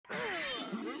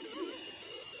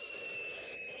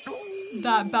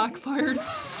That backfired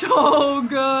so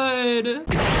good.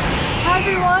 Hi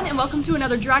everyone, and welcome to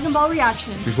another Dragon Ball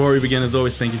reaction. Before we begin, as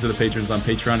always, thank you to the patrons on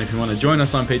Patreon. If you want to join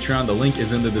us on Patreon, the link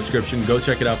is in the description. Go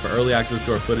check it out for early access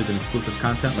to our footage and exclusive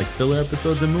content like filler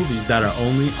episodes and movies that are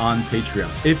only on Patreon.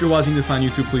 If you're watching this on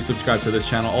YouTube, please subscribe to this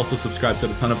channel. Also subscribe to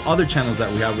the ton of other channels that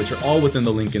we have, which are all within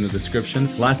the link in the description.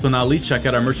 Last but not least, check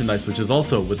out our merchandise, which is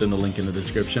also within the link in the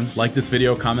description. Like this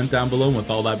video, comment down below. And with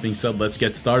all that being said, let's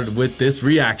get started with this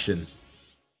reaction.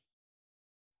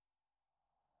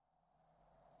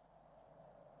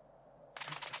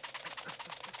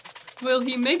 Will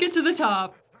he make it to the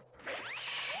top?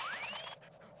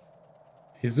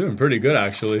 He's doing pretty good,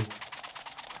 actually.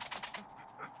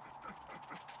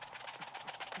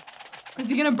 Is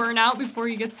he gonna burn out before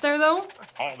he gets there, though?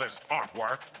 All this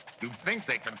artwork, you'd think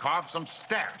they could carve some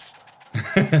stats.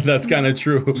 That's kind of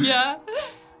true. Yeah.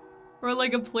 Or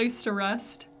like a place to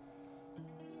rest.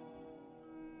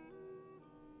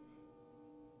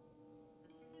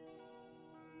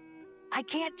 I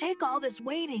can't take all this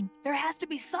waiting. There has to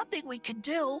be something we can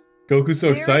do. Goku's so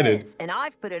excited. Is, and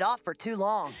I've put it off for too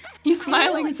long. He's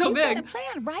smiling so You've big. got a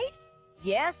plan, right?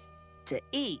 Yes, to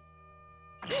eat.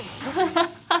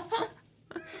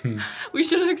 We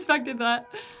should have expected that.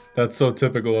 That's so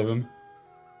typical of him.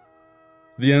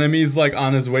 The enemy's like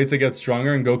on his way to get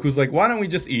stronger, and Goku's like, why don't we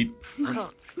just eat?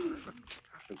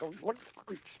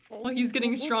 Well, he's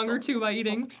getting stronger too by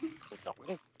eating.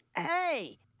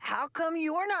 Hey, how come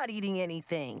you're not eating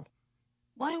anything?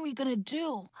 What are we gonna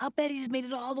do? I'll bet he's made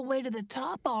it all the way to the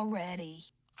top already.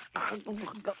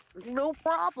 No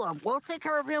problem. We'll take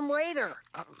care of him later.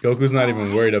 Goku's not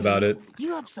even worried about it.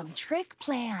 You have some trick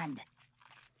planned.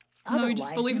 No, he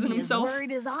just believes in he'll be himself. As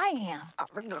worried as I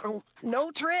am.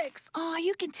 No tricks. Oh,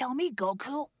 you can tell me,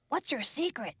 Goku. What's your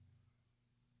secret?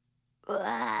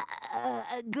 A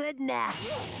good nap.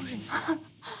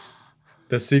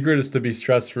 The secret is to be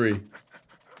stress-free.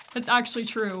 That's actually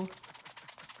true.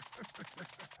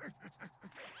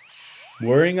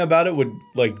 Worrying about it would,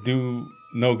 like, do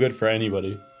no good for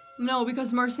anybody. No,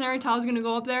 because Mercenary Tao's gonna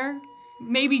go up there,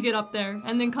 maybe get up there,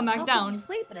 and then come back How down. can you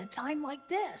sleep at a time like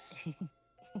this?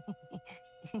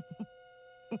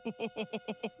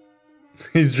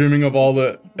 He's dreaming of all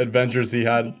the adventures he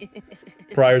had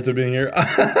prior to being here.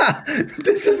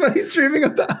 This is what he's dreaming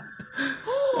about.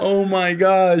 Oh my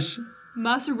gosh.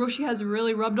 Master Roshi has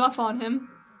really rubbed off on him.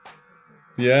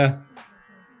 Yeah.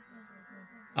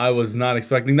 I was not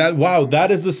expecting that. Wow,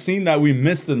 that is the scene that we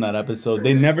missed in that episode.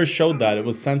 They never showed that. It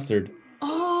was censored.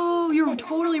 Oh, you're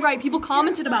totally right. People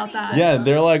commented about that. Yeah,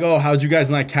 they're like, oh, how'd you guys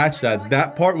not catch that?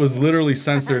 That part was literally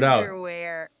censored out.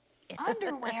 Underwear.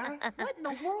 Underwear? What in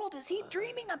the world is he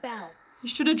dreaming about? You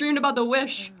should have dreamed about the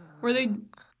wish, where they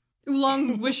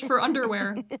Oolong wished for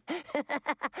underwear.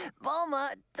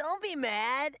 Bulma, don't be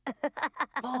mad.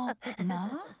 Oh, Ma?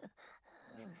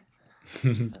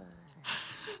 That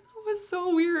was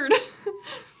so weird.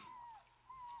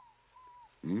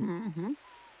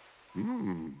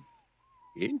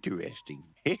 Interesting.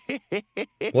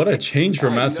 What a change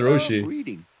for Master I love Roshi.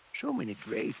 reading. So many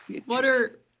great pictures. What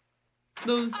are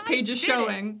those pages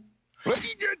showing?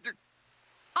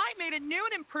 I made a new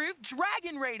and improved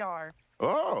Dragon Radar.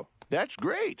 Oh, that's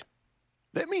great.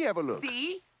 Let me have a look.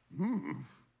 See?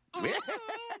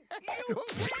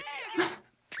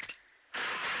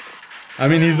 I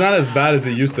mean, he's not as bad as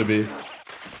he used to be.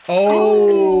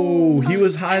 Oh, he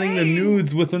was hiding the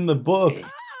nudes within the book.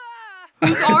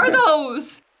 Whose are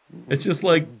those? It's just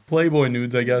like Playboy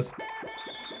nudes, I guess.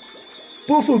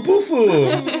 Boofoo,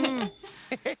 boofoo.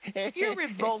 You're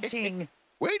revolting.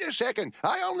 Wait a second.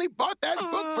 I only bought that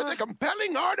book for the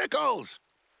compelling articles.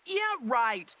 Yeah,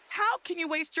 right. How can you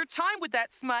waste your time with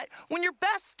that smut when your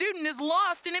best student is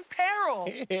lost and in peril?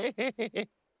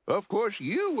 Of course,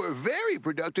 you were very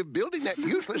productive building that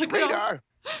useless Look at radar.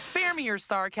 Spare me your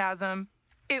sarcasm.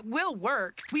 It will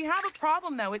work. We have a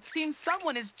problem, though. It seems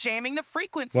someone is jamming the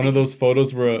frequency. One of those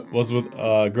photos was with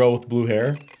a girl with blue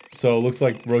hair. So it looks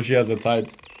like Roshi has a type.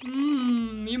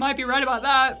 You might be right about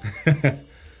that.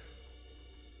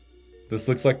 This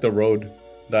looks like the road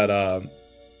that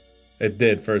it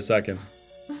did for a second.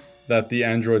 That the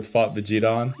androids fought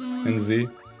Vegeta on in Z.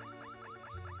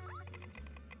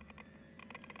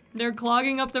 They're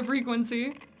clogging up the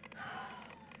frequency.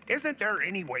 Isn't there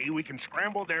any way we can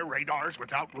scramble their radars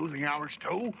without losing ours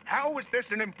too? How is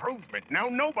this an improvement? Now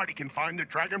nobody can find the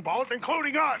Dragon Balls,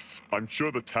 including us! I'm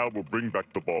sure the Tao will bring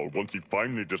back the ball once he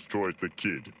finally destroys the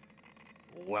kid.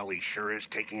 Well, he sure is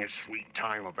taking his sweet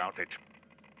time about it.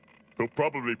 He'll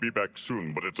probably be back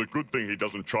soon, but it's a good thing he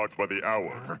doesn't charge by the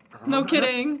hour. No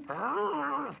kidding.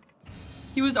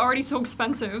 He was already so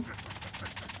expensive.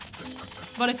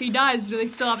 But if he dies, do they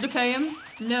still have to pay him?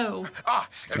 No. Ah,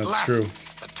 at That's last, true.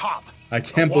 the top. I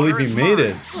can't The believe water he is made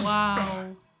it. mine. Wow.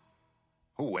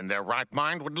 Who in their right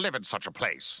mind would live in such a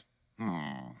place?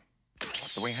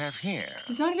 What do we have here?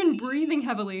 He's not even breathing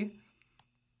heavily.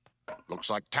 Looks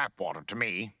like tap water to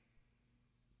me.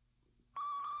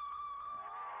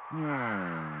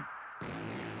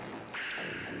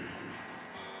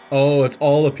 Oh, it's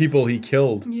all the people he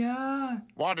killed. Yeah.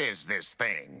 What is this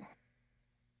thing?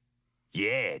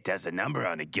 Yeah, it does a number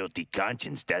on a guilty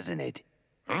conscience, doesn't it?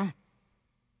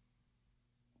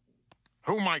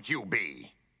 Who might you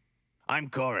be? I'm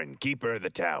Corin, keeper of the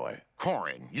tower.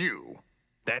 Corin, you.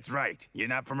 That's right. You're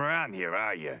not from around here,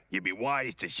 are you? You'd be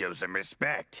wise to show some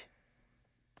respect.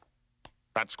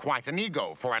 That's quite an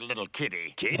ego for a little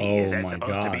kiddie. Kitty, Oh is that my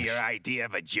supposed to be gosh. your idea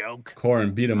of a joke?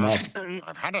 Corin, beat him up.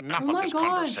 I've had enough Oh of my this gosh.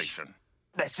 conversation.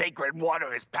 The sacred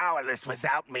water is powerless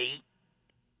without me.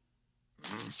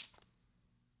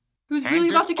 Who's Hand really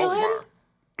it about to kill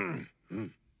him? over.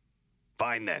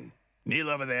 Fine then. Kneel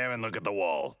over there and look at the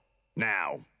wall.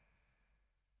 Now.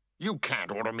 You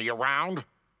can't order me around.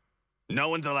 No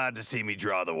one's allowed to see me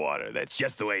draw the water. That's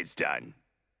just the way it's done.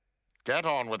 Get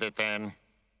on with it then.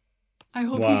 I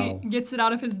hope Wow. he gets it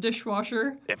out of his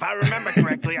dishwasher. If I remember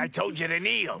correctly, I told you to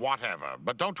kneel. Whatever,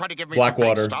 but don't try to give me some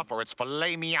Blackwater. fake stuff or it's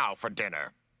filet meow for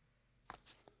dinner.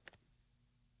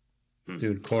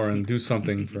 Dude, Corin, do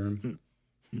something for him.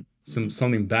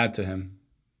 Something bad to him.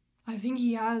 I think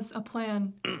he has a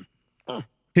plan.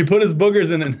 He put his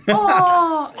boogers in it.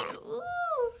 Oh!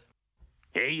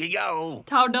 Here you go.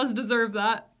 Tao does deserve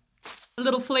that. A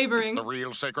little It's flavoring. the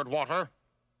real sacred water.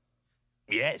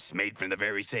 Yes, made from the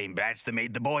very same batch that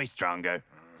made the boy stronger.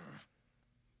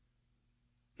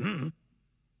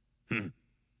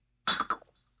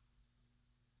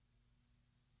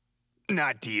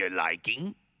 Not to your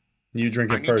liking. You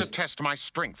drink I it need to first. test my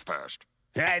strength first.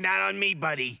 Hey, not on me,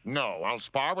 buddy. No, I'll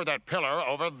spar with that pillar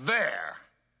over there.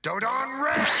 Dodon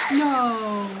Red!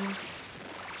 No.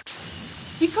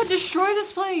 He could destroy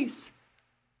this place.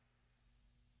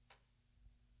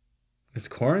 Is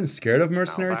Corin scared of Now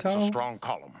Mercenary that's a Tao? strong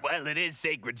column. Well, it is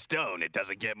sacred stone. It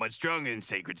doesn't get much stronger than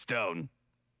sacred stone.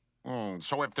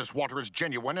 So if this water is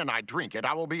genuine and I drink it,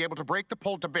 I will be able to break the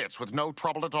pole to bits with no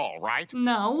trouble at all, right?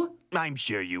 No. I'm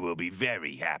sure you will be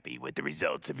very happy with the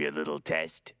results of your little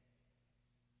test.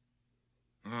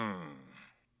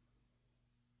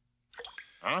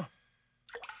 Huh?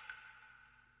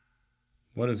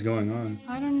 What is going on?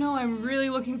 I don't know. I'm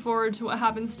really looking forward to what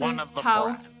happens One to of the Tao.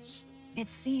 brats. It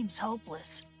seems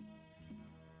hopeless.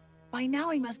 By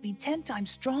now he must be 10 times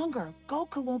stronger.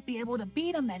 Goku won't be able to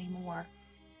beat him anymore.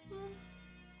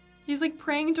 He's like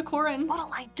praying to Corin.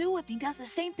 What'll I do if he does the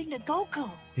same thing to Goku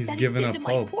He's that given he up did to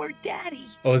my hope. poor daddy?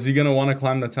 Oh, is he gonna want to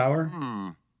climb the tower?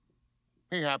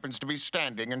 He happens to be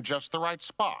standing in just the right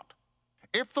spot.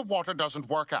 If the water doesn't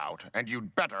work out, and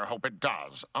you'd better hope it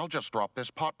does, I'll just drop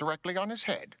this pot directly on his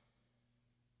head.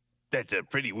 That's a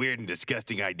pretty weird and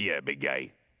disgusting idea, big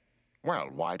guy. Well,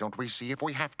 why don't we see if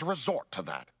we have to resort to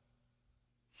that?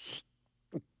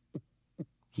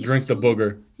 Drink the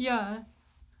booger. Yeah.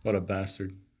 What a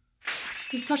bastard.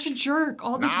 He's such a jerk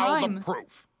all the Now time. the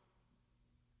proof.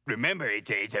 Remember,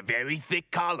 it's a very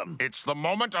thick column. It's the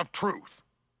moment of truth.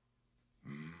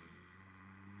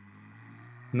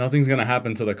 Nothing's gonna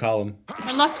happen to the column.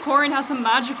 Unless Corin has some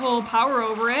magical power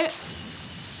over it.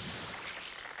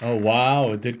 Oh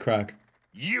wow, it did crack.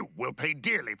 You will pay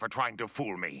dearly for trying to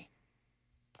fool me.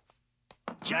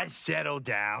 Just settle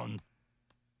down.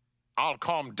 I'll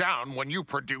calm down when you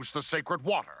produce the sacred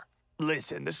water.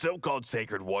 Listen, the so-called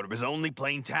sacred water is only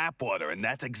plain tap water, and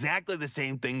that's exactly the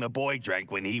same thing the boy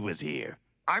drank when he was here.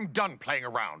 I'm done playing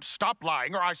around. Stop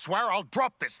lying, or I swear I'll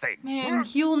drop this thing. Man,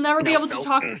 he'll never be able to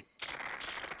talk.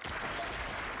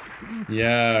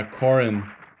 Yeah, Corin.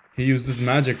 He used his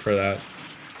magic for that.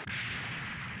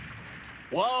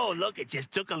 Whoa, look, it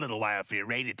just took a little while for your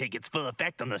ray to take its full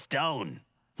effect on the stone.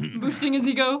 Boosting his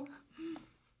ego.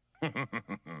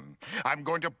 I'm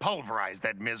going to pulverize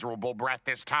that miserable brat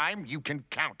this time. You can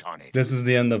count on it. This is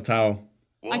the end of Tao.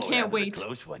 Whoa, I can't that was wait. A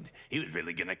close one. He was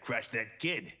really gonna crush that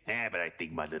kid. But I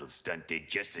think my little stunt did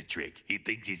just a trick. He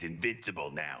thinks he's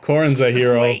invincible now. Corin's a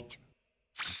hero. Wait.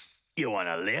 You want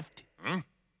a lift?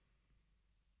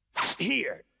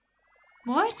 Here.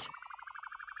 What?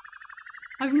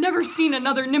 I've never seen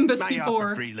another Nimbus I offer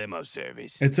before. free limo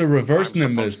service. It's a reverse I'm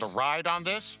Nimbus. supposed to ride on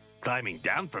this? Climbing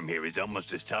down from here is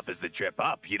almost as tough as the trip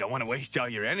up. You don't want to waste all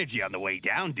your energy on the way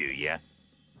down, do you?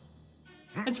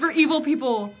 It's for evil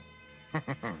people.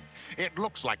 It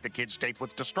looks like the kid's date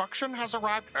with destruction has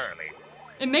arrived early.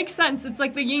 It makes sense. It's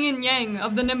like the yin and yang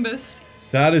of the Nimbus.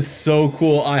 That is so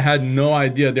cool. I had no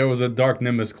idea there was a dark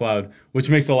Nimbus cloud, which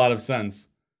makes a lot of sense.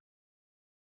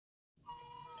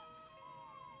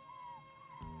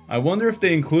 I wonder if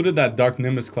they included that dark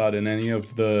Nimbus cloud in any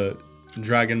of the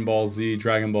Dragon Ball Z,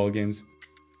 Dragon Ball games.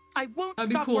 I won't That'd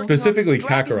be stop cool. working Specifically on this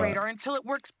Dragon Kakarot. radar until it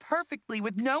works perfectly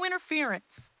with no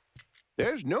interference.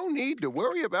 There's no need to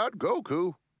worry about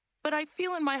Goku. But I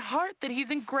feel in my heart that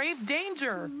he's in grave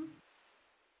danger.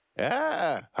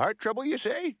 Ah, heart trouble, you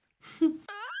say?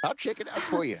 I'll check it out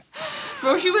for you.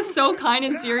 Roshi was so kind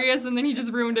and serious, and then he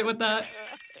just ruined it with that.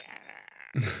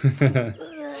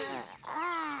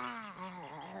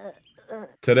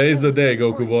 Today's the day,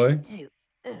 Goku boy. 2,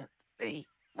 3,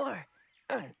 4.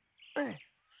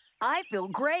 I feel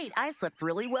great. I slept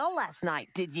really well last night.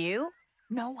 Did you?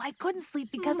 No, I couldn't sleep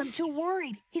because I'm too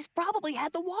worried. He's probably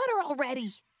had the water already.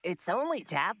 It's only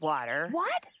tap water.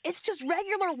 What? It's just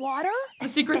regular water? The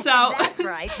secret's out. That's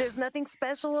right. There's nothing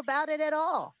special about it at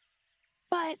all.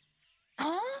 But,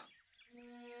 huh?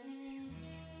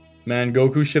 Man,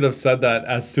 Goku should have said that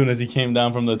as soon as he came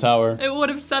down from the tower. It would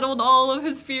have settled all of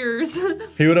his fears.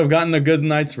 He would have gotten a good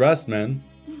night's rest, man.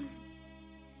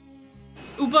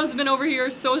 Upa's been over here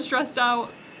so stressed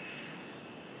out.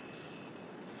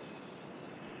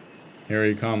 Here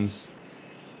he comes.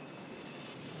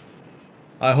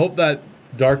 I hope that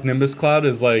dark Nimbus cloud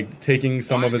is like taking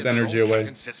some of his energy away.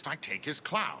 Insist I take his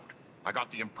cloud. I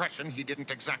got the impression he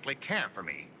didn't exactly care for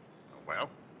me. Well,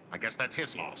 I guess that's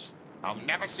his loss. I'll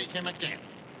never see him again.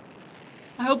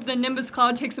 I hope the Nimbus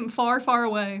cloud takes him far, far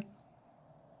away.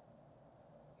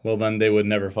 Well, then they would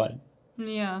never fight.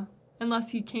 Yeah.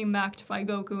 Unless he came back to fight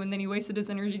Goku and then he wasted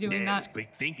his energy doing That's that.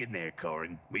 quick thinking there,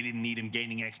 Korin. We didn't need him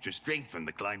gaining extra strength from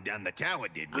the climb down the tower,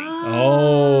 did we?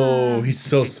 Oh, he's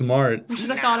so smart. We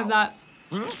should have thought of that.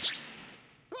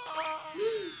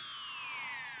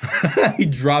 He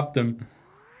dropped him.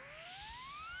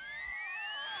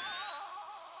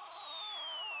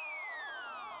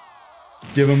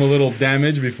 Give him a little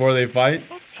damage before they fight.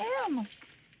 It's him.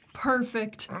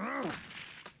 Perfect.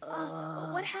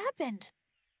 What happened?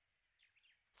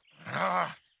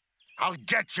 I'll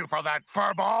get you for that,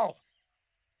 furball.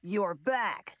 You're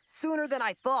back. Sooner than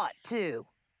I thought, too.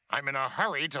 I'm in a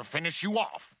hurry to finish you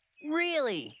off.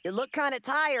 Really? You look kind of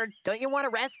tired. Don't you want to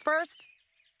rest first?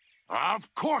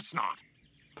 Of course not.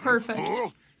 Perfect.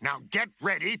 Fool. Now get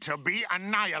ready to be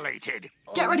annihilated.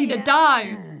 Get ready to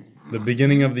die. The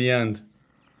beginning of the end.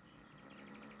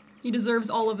 He deserves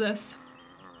all of this.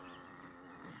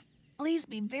 Please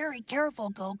be very careful,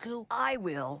 Goku. I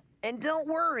will. And don't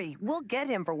worry, we'll get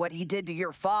him for what he did to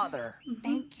your father.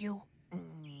 Thank you.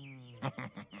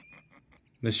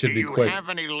 This should Do be you quick. have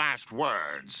any last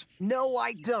words? No,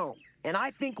 I don't. And I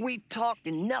think we've talked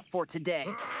enough for today.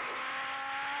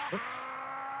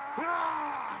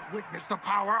 Witness the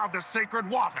power of the sacred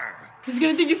water. He's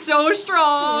gonna think he's so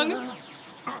strong.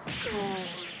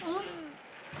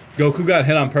 Goku got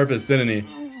hit on purpose, didn't he?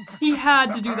 He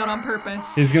had to do that on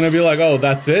purpose. He's gonna be like, oh,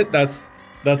 that's it? That's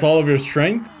all of your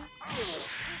strength?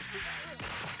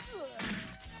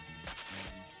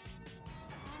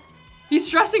 He's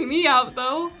stressing me out,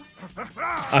 though.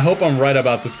 I hope I'm right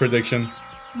about this prediction.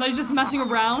 That he's just messing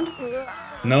around.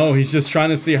 No, he's just trying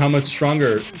to see how much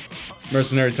stronger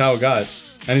Mercenary Tao got.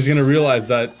 And he's gonna realize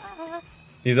that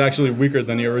he's actually weaker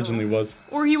than he originally was.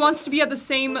 Or he wants to be at the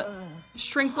same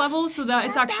strength level so that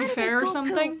it's actually Out of it, fair or Goku.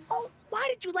 something. Oh, why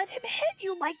did you let him hit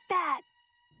you like that?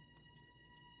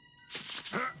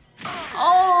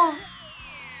 Oh!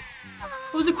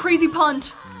 It was a crazy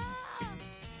punt.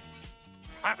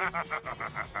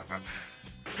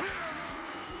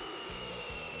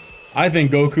 I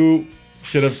think Goku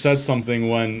should have said something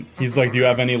when he's like, do you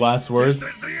have any last words?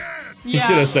 He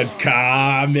should have said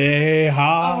Kamehameha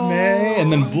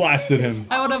and then blasted him.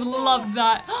 I would have loved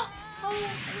that.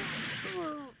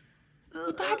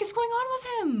 What the heck is going on with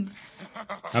him?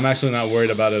 I'm actually not worried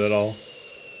about it at all.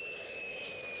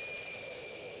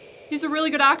 He's a really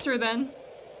good actor then.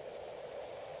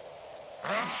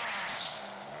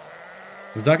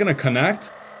 Is that gonna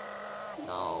connect?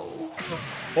 No.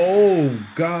 Oh,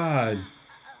 God.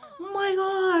 Oh my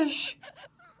gosh.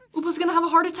 Upa's gonna have a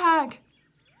heart attack.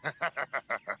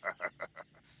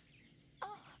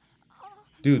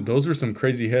 Dude, those were some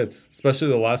crazy hits, especially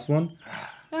the last one.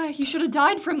 He should have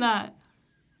died from that.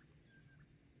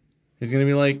 He's gonna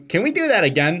be like, can we do that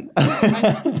again?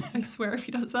 I swear if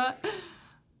he does that.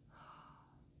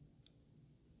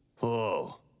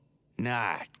 Oh,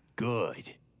 not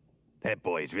good. That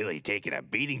boy's really taking a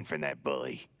beating from that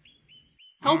bully.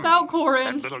 Help out, That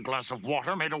Korin. little glass of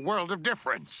water made a world of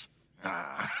difference.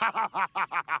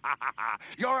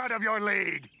 You're out of your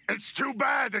league. It's too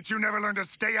bad that you never learned to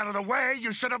stay out of the way.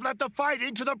 You should have left the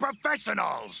fighting to the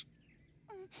professionals.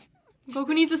 Goku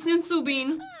needs a Senzu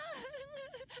bean.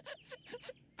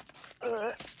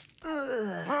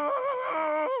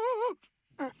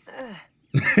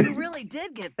 You really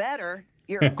did get better.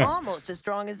 You're almost as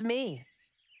strong as me.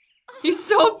 He's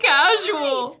so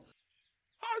casual.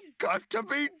 I've got to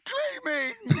be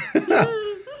dreaming.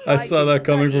 I saw that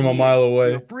coming from a mile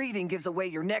away. Your breathing gives away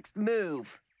your next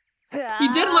move. He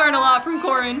did learn a lot from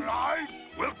Korin. I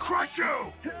will crush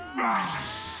you.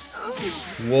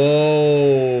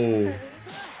 Whoa.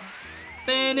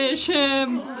 Finish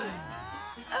him.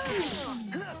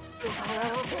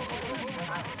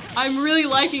 I'm really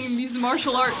liking these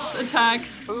martial arts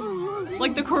attacks.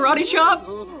 Like the karate chop.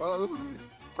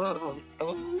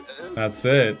 That's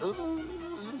it.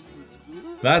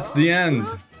 That's the end.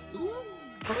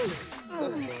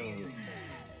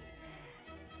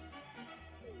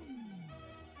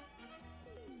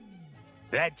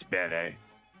 That's better.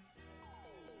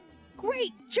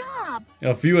 Great job!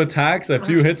 A few attacks, a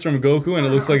few hits from Goku, and it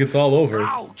looks like it's all over.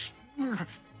 Ouch.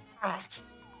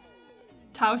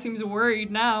 Tao seems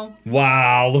worried now.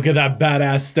 Wow, look at that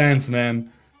badass stance,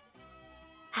 man.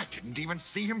 I didn't even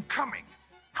see him coming.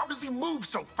 How does he move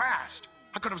so fast?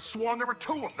 I could have sworn there were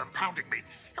two of them pounding me.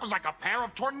 It was like a pair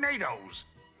of tornadoes.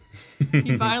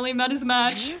 He finally met his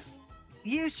match.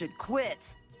 You should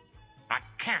quit. I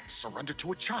can't surrender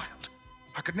to a child.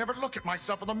 I could never look at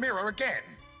myself in the mirror again.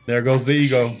 There goes the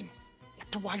ego. Shame.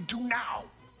 What do I do now?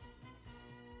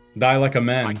 Die like a I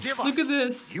man. give up. Look at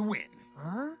this. You win.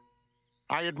 Huh?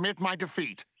 I admit my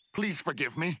defeat. Please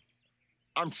forgive me.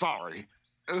 I'm sorry.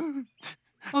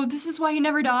 Oh, this is why he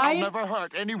never I'll died? never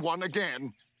hurt anyone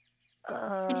again.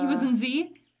 And he was in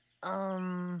Z?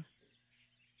 Huh?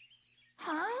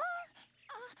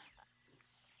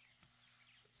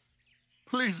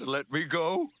 Please let me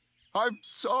go. I'm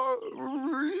sorry.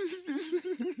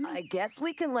 I guess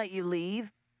we can let you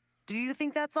leave. Do you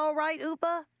think that's all right,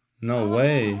 Upa? No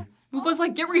way. Upa's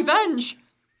like, get revenge.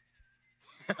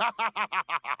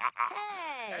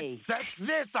 Hey! Accept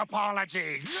this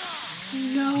apology.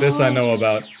 No. This I know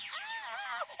about.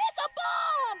 It's a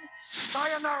bomb!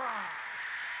 Sayonara.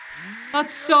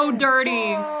 That's so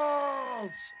dirty.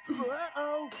 Balls.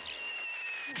 Uh-oh.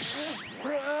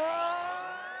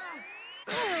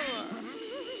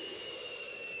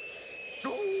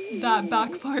 That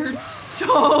backfired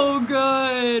so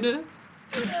good.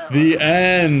 The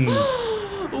end.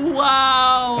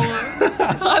 Wow.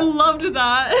 I loved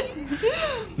that.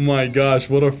 My gosh,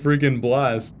 what a freaking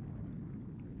blast.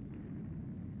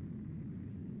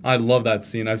 I love that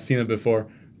scene. I've seen it before.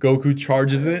 Goku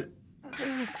charges it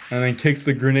and then kicks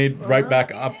the grenade right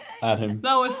back up at him.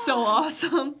 That was so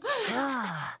awesome.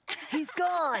 He's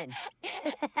gone.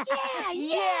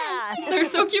 Yeah! They're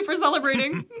so cute for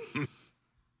celebrating.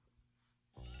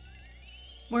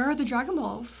 Where are the Dragon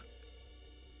Balls?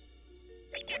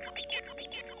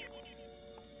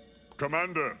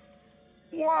 Commander,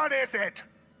 What is it?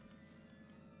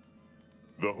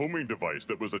 the homing device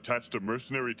that was attached to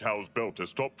Mercenary Tao's belt has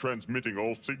stopped transmitting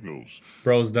all signals.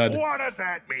 Bro's dead. What does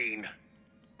that mean?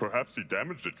 Perhaps he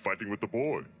damaged it fighting with the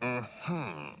boy. I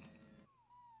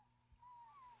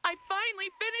finally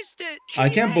finished it. I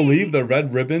can't believe the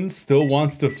Red Ribbon still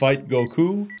wants to fight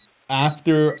Goku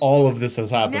after all of this has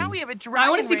happened. Now we have a dragon. I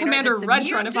want to see radar Commander that's Red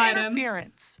immune try to to fight him.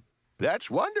 interference. That's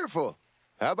wonderful.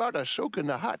 How about a soak in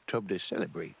the hot tub to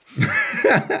celebrate?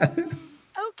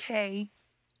 Okay.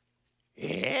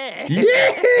 Yeah.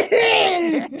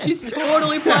 She's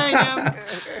totally playing him.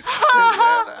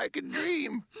 I can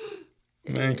dream.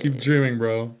 Man, keep dreaming,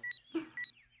 bro.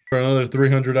 For another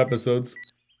 300 episodes.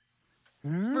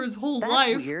 For his whole That's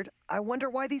life. weird. I wonder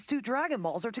why these two Dragon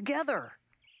Balls are together.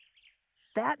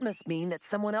 That must mean that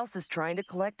someone else is trying to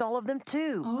collect all of them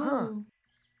too. Huh. Oh.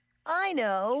 I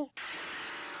know.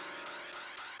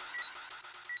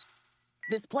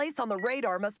 This place on the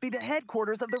radar must be the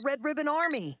headquarters of the Red Ribbon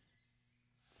Army.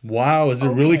 Wow, is it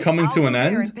really Okay, coming I'll to go an there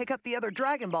end? and pick up the other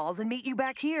Dragon Balls and meet you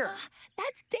back here.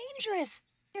 That's dangerous.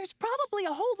 There's probably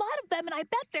a whole lot of them, and I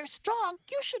bet they're strong.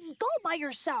 You shouldn't go by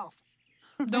yourself.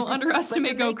 Don't But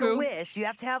underestimate to make a Goku. wish, you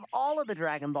have to have all of the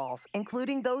Dragon Balls,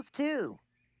 including those two.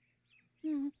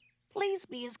 Please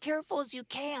be as careful as you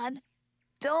can.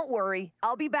 Don't worry,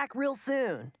 I'll be back real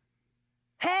soon.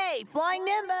 Hey, Flying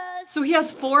Nimbus! So he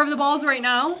has 4 of the balls right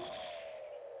now?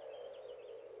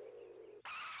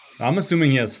 I'm assuming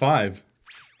he has 5.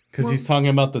 Because he's talking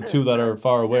about the 2 that are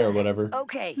far away or whatever.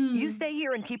 Okay, you stay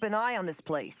here and keep an eye on this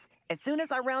place. As soon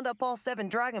as I round up all 7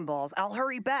 Dragon Balls, I'll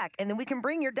hurry back, and then we can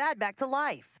bring your dad back to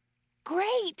life.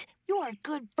 Great! You're a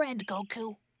good friend,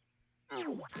 Goku. So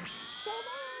long!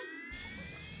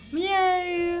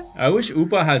 Yay! I wish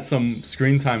Upa had some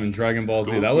screen time in Dragon Ball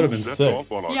Z. That would have been sick.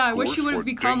 Yeah, I wish he would have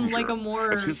become like a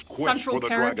more as his quest central for the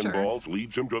character. Dragon Balls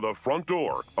leads him to the front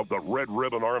door of the Red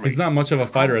Ribbon Army. He's not much of a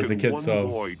fighter How as a can kid, one so...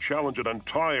 boy challenge an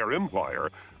entire empire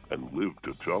and live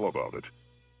to tell about it.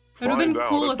 It would have been Find out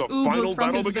cool as if the Oob final was from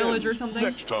battle his village or begins something.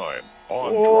 Next time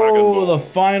on Dragon Oh, Ball. the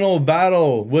final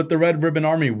battle with the Red Ribbon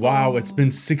Army. Wow, it's been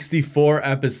 64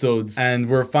 episodes and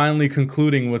we're finally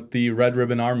concluding with the Red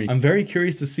Ribbon Army. I'm very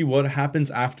curious to see what happens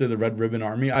after the Red Ribbon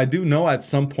Army. I do know at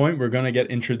some point we're gonna get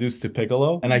introduced to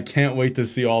Piccolo and I can't wait to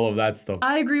see all of that stuff.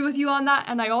 I agree with you on that,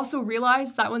 and I also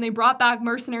realized that when they brought back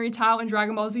Mercenary Tao in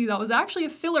Dragon Ball Z, that was actually a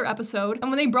filler episode, and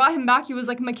when they brought him back, he was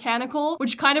like mechanical,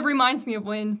 which kind of reminds me of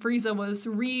when Frieza was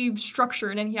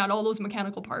restructured and he had all those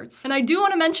mechanical parts. And I do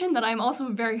want to mention that I'm also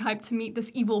very hyped to meet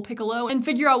this evil Piccolo and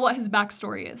figure out what his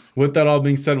backstory is. With that all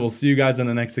being said, we'll see you guys in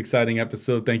the next exciting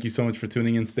episode. Thank you so much for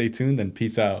tuning in. Stay tuned and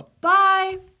peace out.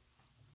 Bye!